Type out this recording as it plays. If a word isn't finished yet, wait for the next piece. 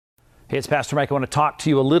Hey, it's Pastor Mike. I want to talk to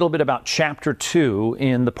you a little bit about Chapter 2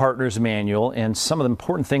 in the Partner's Manual and some of the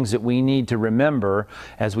important things that we need to remember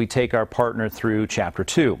as we take our partner through Chapter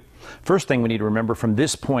 2. First thing we need to remember from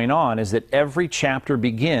this point on is that every chapter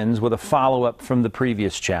begins with a follow-up from the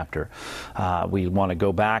previous chapter. We want to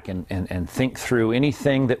go back and think through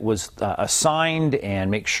anything that was assigned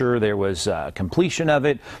and make sure there was completion of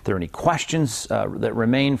it. If there are any questions that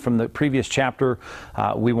remain from the previous chapter,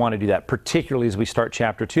 we want to do that, particularly as we start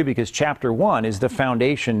Chapter 2, because Chapter 1 is the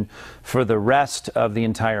foundation for the rest of the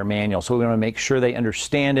entire manual. So we want to make sure they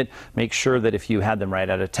understand it, make sure that if you had them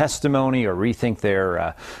write out a testimony or rethink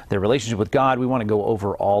their relationship with God, we want to go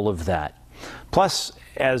over all of that. Plus,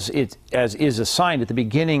 as is assigned at the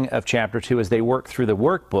beginning of Chapter 2, as they work through the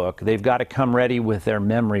workbook, they've got to come ready with their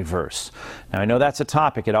memory verse. Now, I know that's a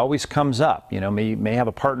topic. It always comes up. You know, you may have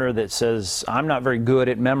a partner that says, I'm not very good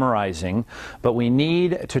at memorizing, but we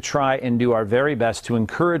need to try and do our very best to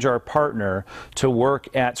encourage our partner to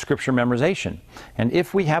work at Scripture memorization. And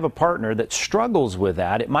if we have a partner that struggles with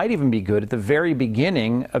that, it might even be good at the very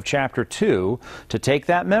beginning of Chapter 2 to take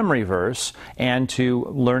that memory verse and to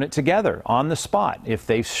learn it together on the spot if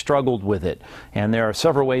they've struggled with it. And there are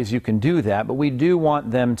several ways you can do that, but we do want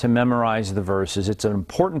them to memorize the verses. It's an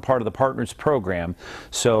important part of the Partners program.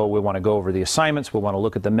 So we want to go over the assignments, we want to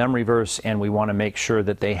look at the memory verse, and we want to make sure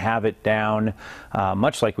that they have it down,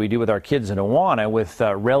 much like we do with our kids in Awana, with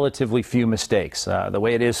relatively few mistakes. The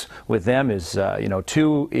way it is with them is,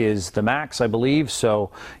 2 is the max, I believe,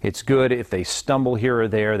 so it's good if they stumble here or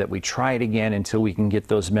there that we try it again until we can get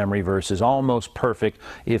those memory verses almost perfect,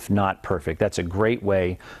 if not perfect. That's a great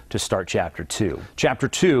way to start Chapter 2. Chapter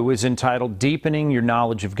 2 is entitled Deepening Your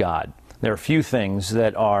Knowledge of God. There are a few things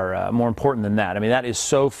that are more important than that. I mean, that is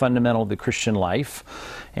so fundamental to the Christian life.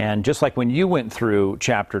 And just like when you went through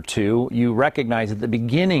Chapter 2, you recognize that the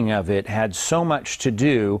beginning of it had so much to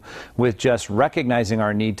do with just recognizing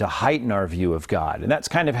our need to heighten our view of God. And that's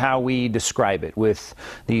kind of how we describe it with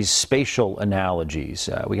these spatial analogies.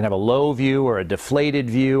 We can have a low view or a deflated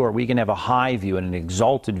view, or we can have a high view and an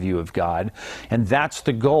exalted view of God. And that's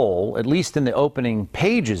the goal, at least in the opening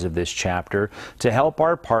pages of this chapter, to help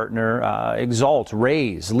our partner exalt,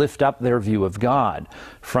 raise, lift up their view of God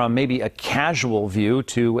from maybe a casual view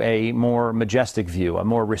to a more majestic view, a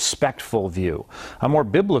more respectful view, a more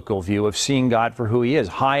biblical view of seeing God for who He is,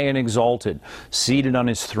 high and exalted, seated on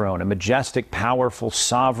His throne, a majestic, powerful,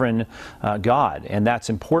 sovereign God. And that's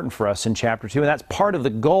important for us in Chapter 2, and that's part of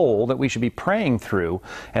the goal that we should be praying through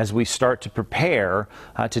as we start to prepare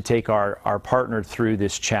to take our partner through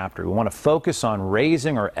this chapter. We want to focus on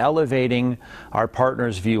raising or elevating our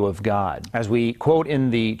partner's view of God. As we quote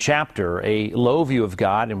in the chapter, a low view of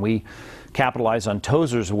God, and we capitalize on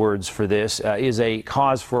Tozer's words for this, is a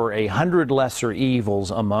cause for 100 lesser evils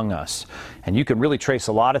among us. And you can really trace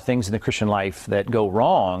a lot of things in the Christian life that go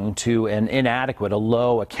wrong to an inadequate, a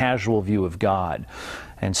low, a casual view of God.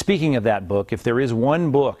 And speaking of that book, if there is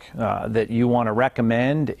one book that you want to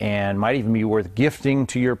recommend and might even be worth gifting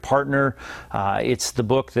to your partner, it's the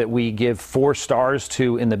book that we give 4 stars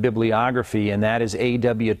to in the bibliography, and that is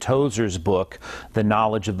A.W. Tozer's book, The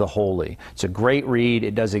Knowledge of the Holy. It's a great read.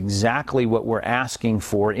 It does exactly what we're asking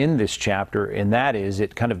for in this chapter, and that is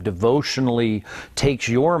it kind of devotionally takes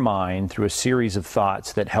your mind through a series of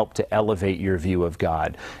thoughts that help to elevate your view of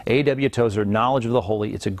God. A.W. Tozer, Knowledge of the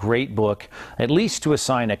Holy. It's a great book, at least to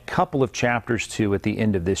assign a couple of chapters to at the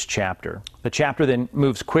end of this chapter. The chapter then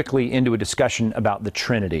moves quickly into a discussion about the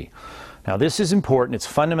Trinity. Now, this is important. It's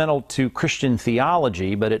fundamental to Christian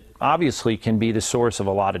theology, but it obviously can be the source of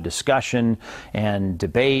a lot of discussion and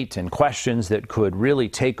debate and questions that could really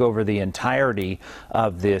take over the entirety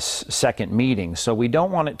of this second meeting. So we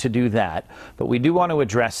don't want it to do that, but we do want to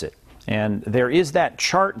address it. And there is that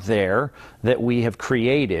chart there that we have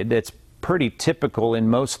created that's pretty typical in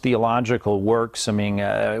most theological works. I mean,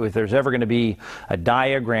 if there's ever going to be a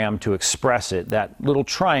diagram to express it, that little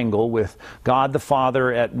triangle with God the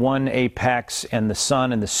Father at one apex and the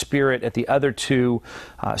Son and the Spirit at the other two,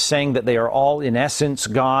 saying that they are all in essence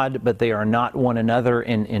God, but they are not one another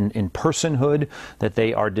in personhood, that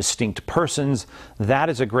they are distinct persons. That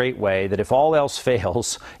is a great way that if all else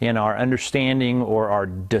fails in our understanding or our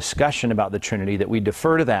discussion about the Trinity, that we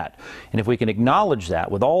defer to that. And if we can acknowledge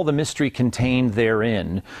that with all the mystery contained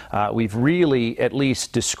therein, we've really at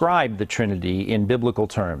least described the Trinity in biblical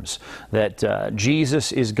terms. That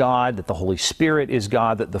Jesus is God, that the Holy Spirit is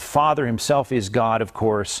God, that the Father himself is God, of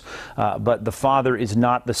course, but the Father is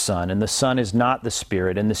not the Son, and the Son is not the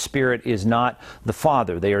Spirit, and the Spirit is not the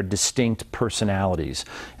Father. They are distinct personalities.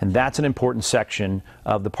 And that's an important section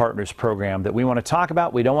of the Partners program that we want to talk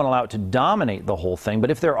about. We don't want to allow it to dominate the whole thing,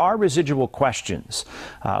 but if there are residual questions,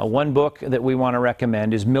 one book that we want to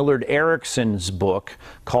recommend is Millard Erickson's book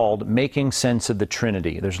called Making Sense of the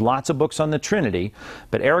Trinity. There's lots of books on the Trinity,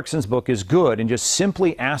 but Erickson's book is good in just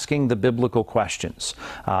simply asking the biblical questions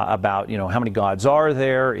about, how many gods are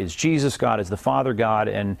there? Is Jesus God? Is the Father God?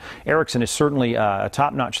 And Erickson is certainly a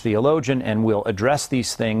top-notch theologian and will address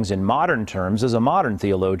these things in modern terms as a modern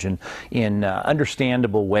theologian in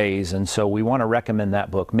understandable ways. And so we want to recommend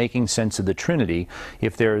that book, Making Sense of the Trinity,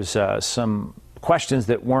 if there's some questions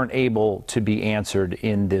that weren't able to be answered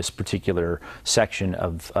in this particular section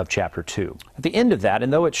of chapter 2. At the end of that,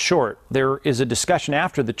 and though it's short, there is a discussion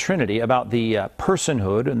after the Trinity about the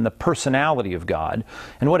personhood and the personality of God,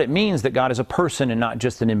 and what it means that God is a person and not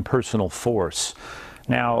just an impersonal force.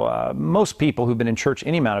 Now, most people who've been in church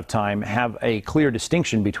any amount of time have a clear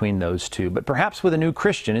distinction between those two, but perhaps with a new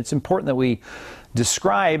Christian, it's important that we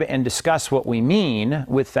describe and discuss what we mean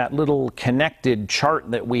with that little connected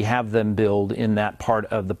chart that we have them build in that part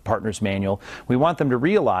of the Partners Manual. We want them to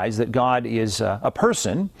realize that God is a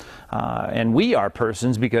person, and we are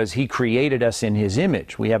persons because He created us in His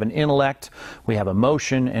image. We have an intellect, we have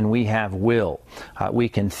emotion, and we have will. We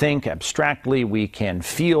can think abstractly, we can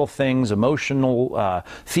feel things, emotional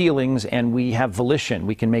feelings, and we have volition.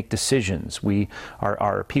 We can make decisions. We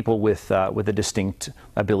are people with a distinct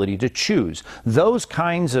ability to choose. Those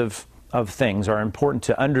kinds of things are important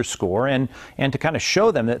to underscore and to kind of show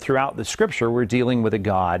them that throughout the Scripture we're dealing with a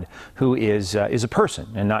God who is a person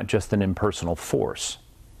and not just an impersonal force.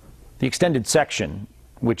 The extended section,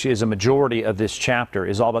 which is a majority of this chapter,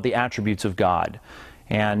 is all about the attributes of God.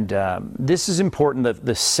 And this is important.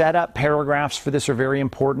 The setup paragraphs for this are very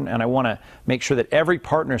important, and I want to make sure that every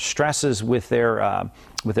partner stresses with their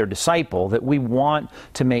disciple that we want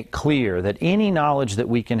to make clear that any knowledge that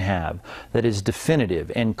we can have that is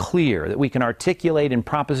definitive and clear, that we can articulate in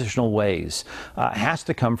propositional ways, has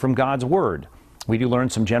to come from God's Word. We do learn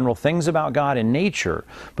some general things about God and nature,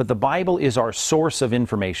 but the Bible is our source of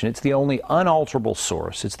information. It's the only unalterable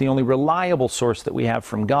source. It's the only reliable source that we have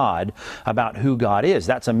from God about who God is.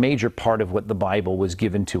 That's a major part of what the Bible was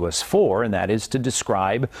given to us for, and that is to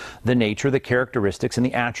describe the nature, the characteristics, and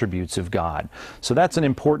the attributes of God. So that's an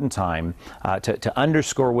important time to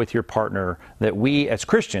underscore with your partner that we as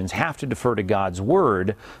Christians have to defer to God's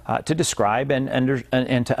Word to describe and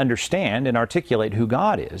to understand and articulate who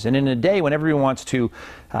God is. And in a day when everyone wants to,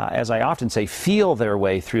 as I often say, feel their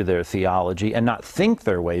way through their theology and not think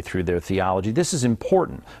their way through their theology, this is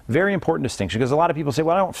important, very important distinction, because a lot of people say,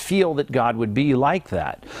 well, I don't feel that God would be like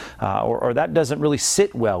that, or that doesn't really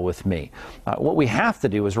sit well with me. What we have to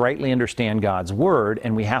do is rightly understand God's Word,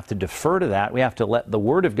 and we have to defer to that. We have to let the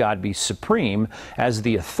Word of God be supreme as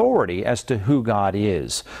the authority as to who God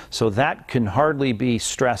is. So that can hardly be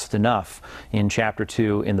stressed enough in chapter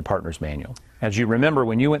 2 in the Partners Manual. As you remember,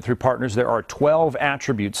 when you went through Partners, there are 12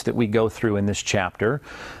 attributes that we go through in this chapter.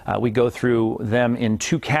 We go through them in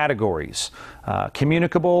two categories,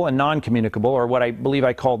 communicable and non-communicable, or what I believe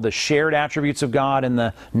I called the shared attributes of God and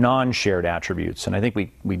the non-shared attributes. And I think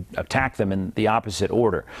we attack them in the opposite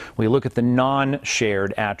order. We look at the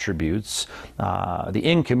non-shared attributes, the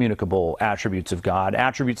incommunicable attributes of God,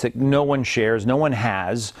 attributes that no one shares, no one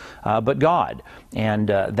has, but God. And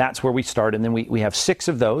that's where we start. And then we have 6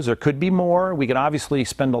 of those. There could be more. We could obviously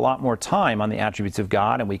spend a lot more time on the attributes of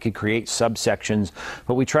God, and we could create subsections,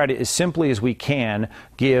 but we try to, as simply as we can,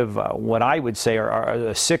 give what I would say are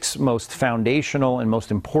the 6 most foundational and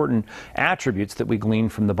most important attributes that we glean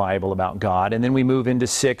from the Bible about God. And then we move into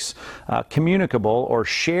 6 communicable or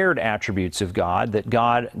shared attributes of God that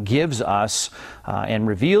God gives us and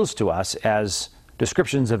reveals to us as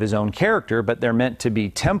descriptions of His own character, but they're meant to be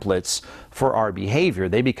templates for our behavior.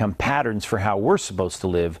 They become patterns for how we're supposed to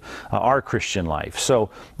live our Christian life.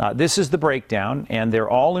 So this is the breakdown, and they're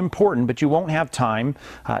all important, but you won't have time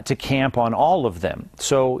to camp on all of them.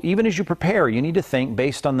 So even as you prepare, you need to think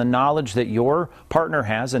based on the knowledge that your partner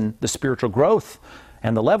has and the spiritual growth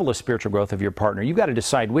and the level of spiritual growth of your partner, you've got to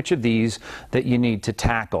decide which of these that you need to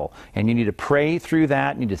tackle. And you need to pray through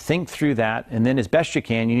that, you need to think through that, and then as best you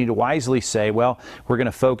can, you need to wisely say, well, we're going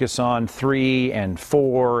to focus on 3 and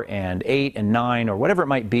 4 and 8 and 9, or whatever it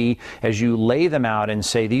might be, as you lay them out and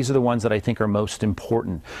say, these are the ones that I think are most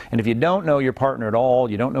important. And if you don't know your partner at all,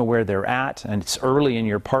 you don't know where they're at, and it's early in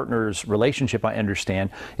your partner's relationship, I understand,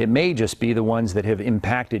 it may just be the ones that have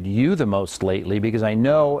impacted you the most lately, because I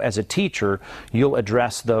know as a teacher, you'll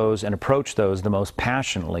address those and approach those the most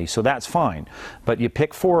passionately, so that's fine. But you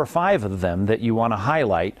pick 4 or 5 of them that you want to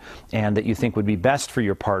highlight and that you think would be best for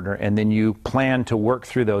your partner, and then you plan to work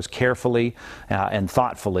through those carefully and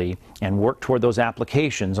thoughtfully and work toward those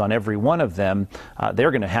applications on every one of them.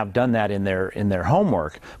 They're going to have done that in their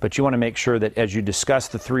homework, but you want to make sure that as you discuss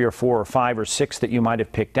the 3 or 4 or 5 or 6 that you might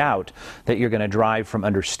have picked out, that you're going to drive from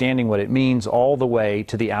understanding what it means all the way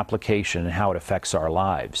to the application and how it affects our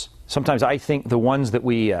lives. Sometimes I think the ones that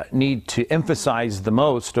we need to emphasize the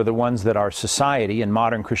most are the ones that our society and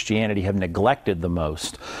modern Christianity have neglected the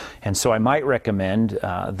most. And so I might recommend,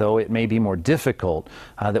 though it may be more difficult,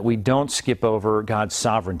 that we don't skip over God's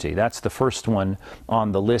sovereignty. That's the first one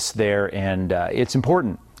on the list there, and it's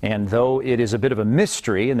important. And though it is a bit of a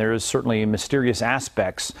mystery, and there is certainly mysterious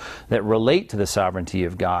aspects that relate to the sovereignty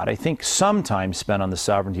of God, I think some time spent on the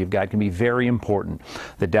sovereignty of God can be very important.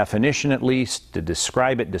 The definition, at least, to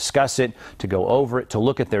describe it, discuss it, to go over it, to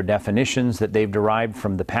look at their definitions that they've derived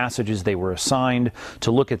from the passages they were assigned, to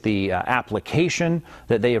look at the application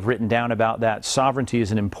that they have written down about that. Sovereignty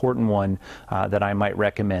is an important one that I might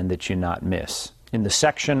recommend that you not miss. In the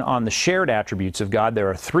section on the shared attributes of God, there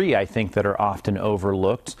are 3, I think, that are often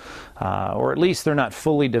overlooked, or at least they're not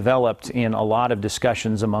fully developed in a lot of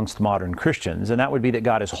discussions amongst modern Christians. And that would be that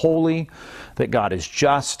God is holy, that God is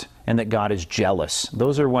just, and that God is jealous.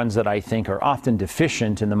 Those are ones that I think are often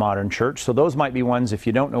deficient in the modern church. So those might be ones, if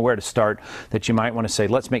you don't know where to start, that you might want to say,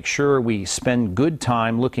 let's make sure we spend good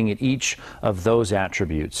time looking at each of those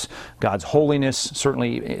attributes. God's holiness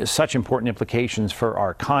certainly is such important implications for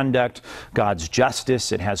our conduct. God's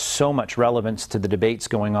justice, it has so much relevance to the debates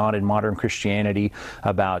going on in modern Christianity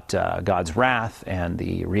about God's wrath and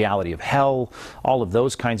the reality of hell. All of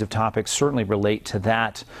those kinds of topics certainly relate to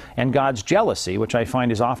that. And God's jealousy, which I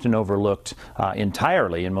find is often overlooked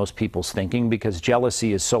entirely in most people's thinking, because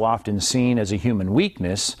jealousy is so often seen as a human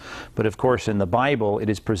weakness. But of course, in the Bible, it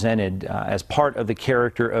is presented as part of the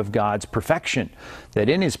character of God's perfection, that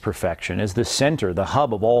in His perfection, as the center, the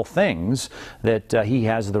hub of all things, that He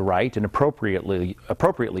has the right, and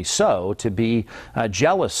appropriately so, to be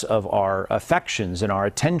jealous of our affections and our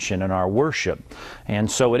attention and our worship.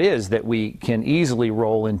 And so it is that we can easily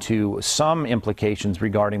roll into some implications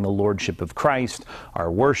regarding the lordship of Christ,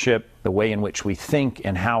 our worship, the way in which we think,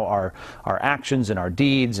 and how our actions and our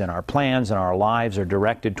deeds and our plans and our lives are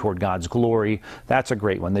directed toward God's glory. That's a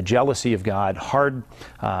great one. The jealousy of God,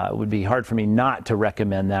 would be hard for me not to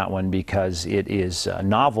recommend that one, because it is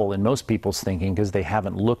novel in most people's thinking because they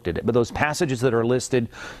haven't looked at it. But those passages that are listed,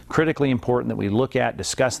 critically important that we look at,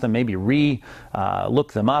 discuss them, maybe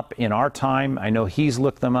look them up in our time. I know he's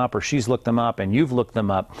looked them up or she's looked them up and you've looked them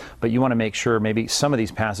up, but you want to make sure maybe some of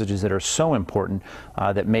these passages that are so important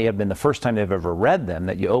that may have been the first time they've ever read them,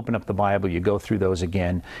 that you open up the Bible, you go through those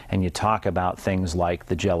again, and you talk about things like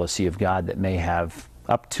the jealousy of God that may have,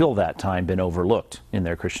 up till that time, been overlooked in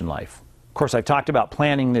their Christian life. Of course, I've talked about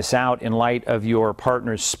planning this out in light of your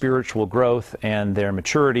partner's spiritual growth and their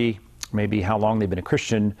maturity, maybe how long they've been a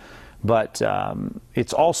Christian, but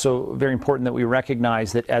it's also very important that we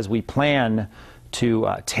recognize that as we plan to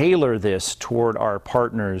tailor this toward our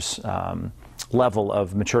partner's level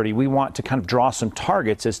of maturity, we want to kind of draw some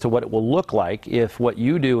targets as to what it will look like if what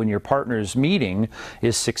you do in your partner's meeting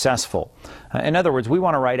is successful. In other words, we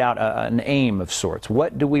want to write out an aim of sorts.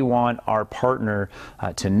 What do we want our partner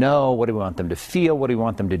to know? What do we want them to feel? What do we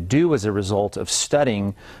want them to do as a result of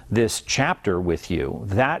studying this chapter with you?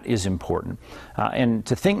 That is important. And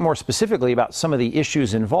to think more specifically about some of the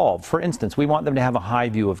issues involved. For instance, we want them to have a high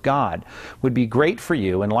view of God. Would be great for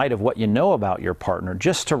you, in light of what you know about your partner,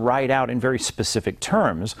 just to write out in very specific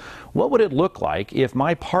terms, what would it look like if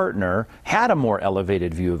my partner had a more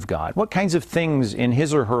elevated view of God? What kinds of things in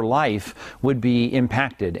his or her life would be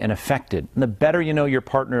impacted and affected? And the better you know your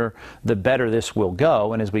partner, the better this will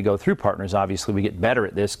go. And as we go through partners, obviously we get better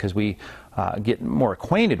at this because we get more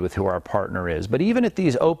acquainted with who our partner is. But even at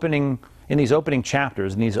these opening in these opening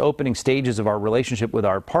chapters, in these opening stages of our relationship with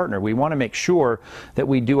our partner, we want to make sure that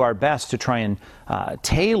we do our best to try and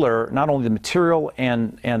tailor not only the material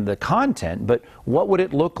and the content, but what would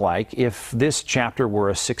it look like if this chapter were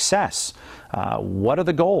a success? What are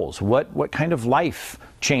the goals? What kind of life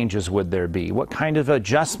changes would there be? What kind of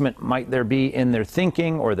adjustment might there be in their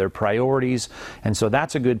thinking or their priorities? And so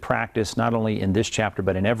that's a good practice, not only in this chapter,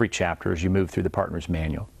 but in every chapter as you move through the Partner's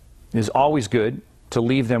Manual. It is always good to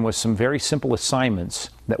leave them with some very simple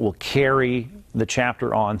assignments that will carry the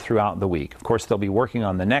chapter on throughout the week. Of course, they'll be working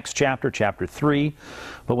on the next chapter, chapter 3,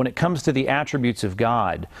 but when it comes to the attributes of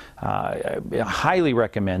God, I highly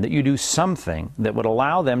recommend that you do something that would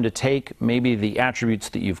allow them to take maybe the attributes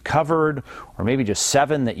that you've covered, or maybe just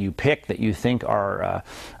 7 that you pick that you think are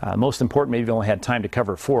most important. Maybe you've only had time to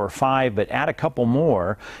cover 4 or 5, but add a couple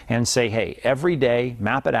more and say, hey, every day,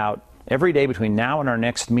 map it out. Every day between now and our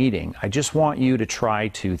next meeting, I just want you to try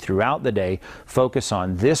to, throughout the day, focus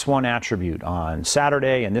on this one attribute on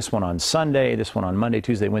Saturday, and this one on Sunday, this one on Monday,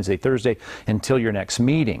 Tuesday, Wednesday, Thursday, until your next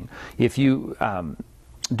meeting. If you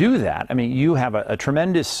do that, I mean, you have a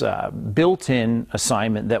tremendous built-in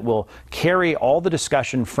assignment that will carry all the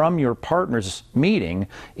discussion from your partner's meeting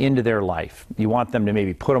into their life. You want them to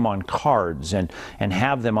maybe put them on cards and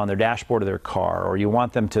have them on their dashboard of their car, or you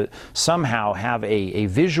want them to somehow have a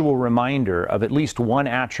visual reminder of at least one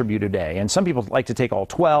attribute a day. And some people like to take all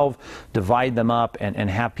 12, divide them up, and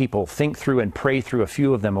have people think through and pray through a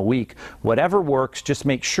few of them a week. Whatever works, just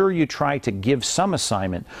make sure you try to give some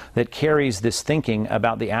assignment that carries this thinking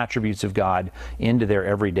about the attributes of God into their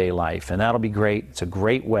everyday life. And that'll be great. It's a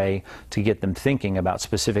great way to get them thinking about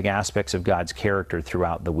specific aspects of God's character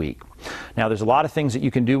throughout the week. Now, there's a lot of things that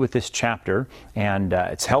you can do with this chapter, and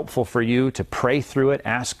it's helpful for you to pray through it,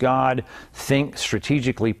 ask God, think,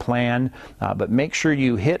 strategically plan, but make sure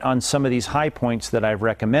you hit on some of these high points that I've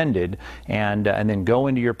recommended, and then go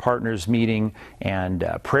into your partner's meeting and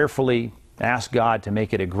prayerfully ask God to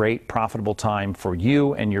make it a great, profitable time for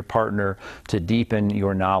you and your partner to deepen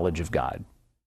your knowledge of God.